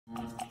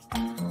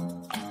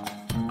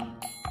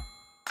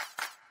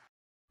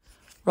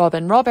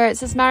Robin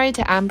Roberts is married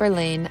to Amber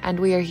Laign, and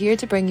we are here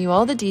to bring you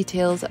all the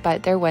details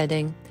about their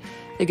wedding.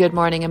 The Good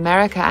Morning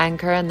America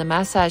anchor and the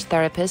massage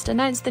therapist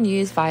announced the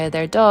news via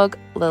their dog,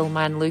 Lil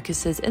Man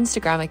Lucas's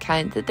Instagram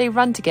account that they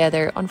run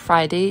together on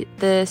Friday,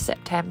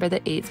 September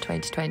the 8th,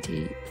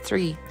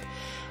 2023.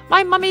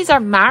 "My mummies are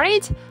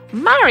married?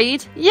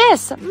 Married?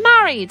 Yes,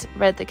 married,"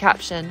 read the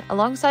caption,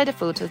 alongside a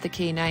photo of the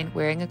canine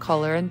wearing a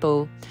collar and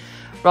bow.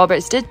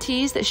 Roberts did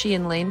tease that she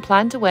and Laign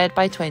plan to wed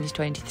by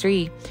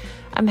 2023.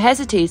 "I'm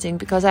hesitating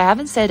because I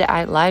haven't said it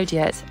out loud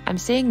yet. I'm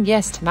saying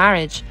yes to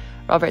marriage,"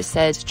 Roberts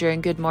said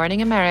during Good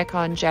Morning America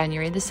on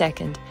January the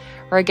 2nd.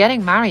 "We're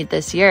getting married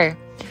this year."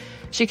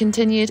 She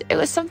continued, "It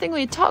was something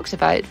we had talked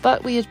about,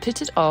 but we had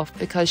put it off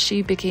because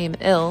she became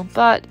ill,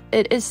 but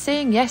it is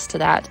saying yes to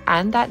that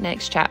and that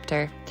next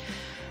chapter."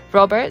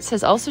 Roberts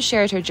has also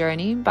shared her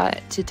journey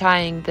to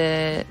tying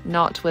the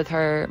knot with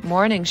her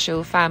morning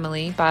show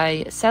family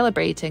by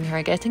celebrating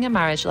her getting a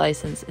marriage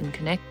license in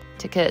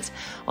Connecticut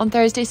on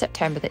Thursday,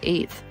 September the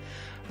 8th.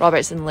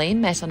 Roberts and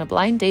Laign met on a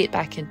blind date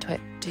back in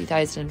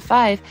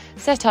 2005,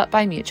 set up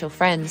by mutual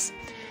friends.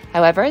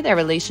 However, their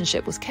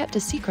relationship was kept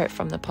a secret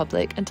from the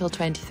public until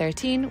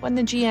 2013, when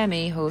the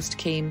GMA host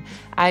came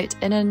out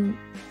in a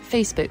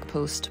Facebook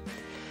post.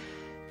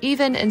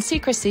 Even in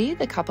secrecy,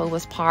 the couple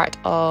was part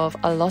of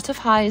a lot of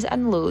highs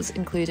and lows,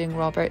 including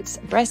Roberts'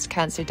 breast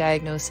cancer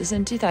diagnosis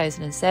in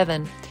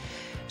 2007.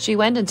 She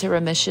went into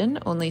remission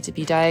only to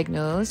be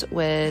diagnosed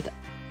with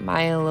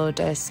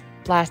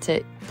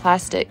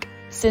myelodysplastic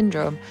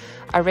syndrome,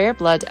 a rare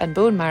blood and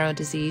bone marrow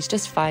disease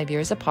just 5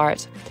 years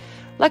apart.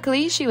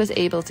 Luckily, she was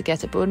able to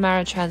get a bone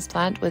marrow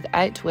transplant,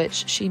 without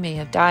which she may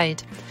have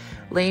died.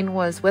 Laign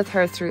was with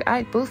her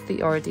throughout both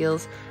the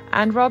ordeals,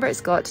 and Roberts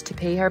got to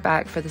pay her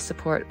back for the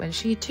support when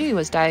she too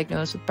was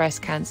diagnosed with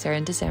breast cancer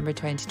in December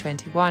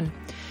 2021.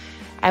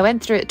 "I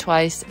went through it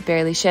twice,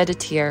 barely shed a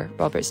tear,"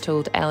 Roberts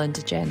told Ellen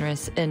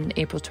DeGeneres in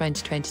April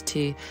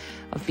 2022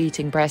 of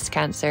beating breast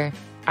cancer.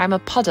 "I'm a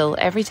puddle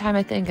every time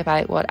I think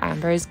about what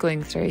Amber is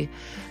going through,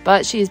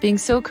 but she is being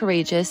so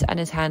courageous and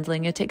is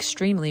handling it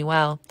extremely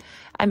well.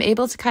 I'm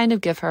able to kind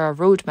of give her a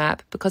roadmap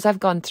because I've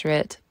gone through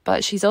it,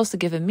 but she's also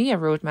given me a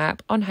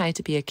roadmap on how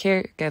to be a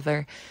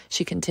caregiver,"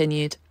 she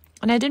continued.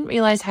 "And I didn't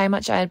realise how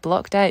much I had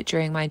blocked out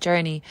during my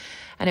journey,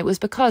 and it was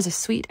because of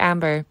sweet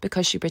Amber,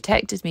 because she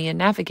protected me and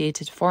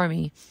navigated for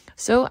me.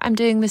 So I'm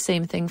doing the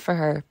same thing for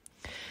her."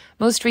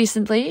 Most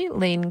recently,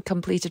 Laign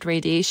completed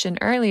radiation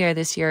earlier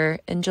this year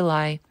in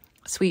July.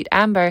 Sweet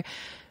Amber,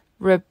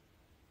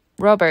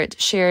 Robert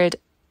shared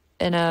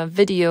in a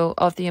video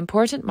of the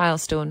important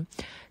milestone.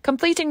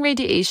 "Completing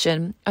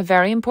radiation, a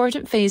very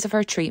important phase of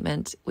her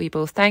treatment. We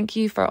both thank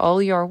you for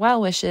all your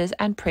well wishes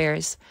and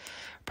prayers.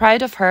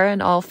 Proud of her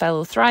and all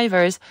fellow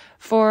thrivers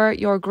for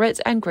your grit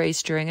and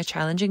grace during a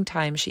challenging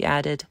time," she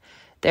added.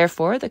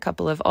 Therefore, the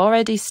couple have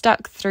already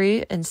stuck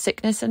through in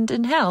sickness and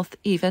in health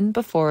even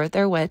before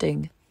their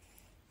wedding.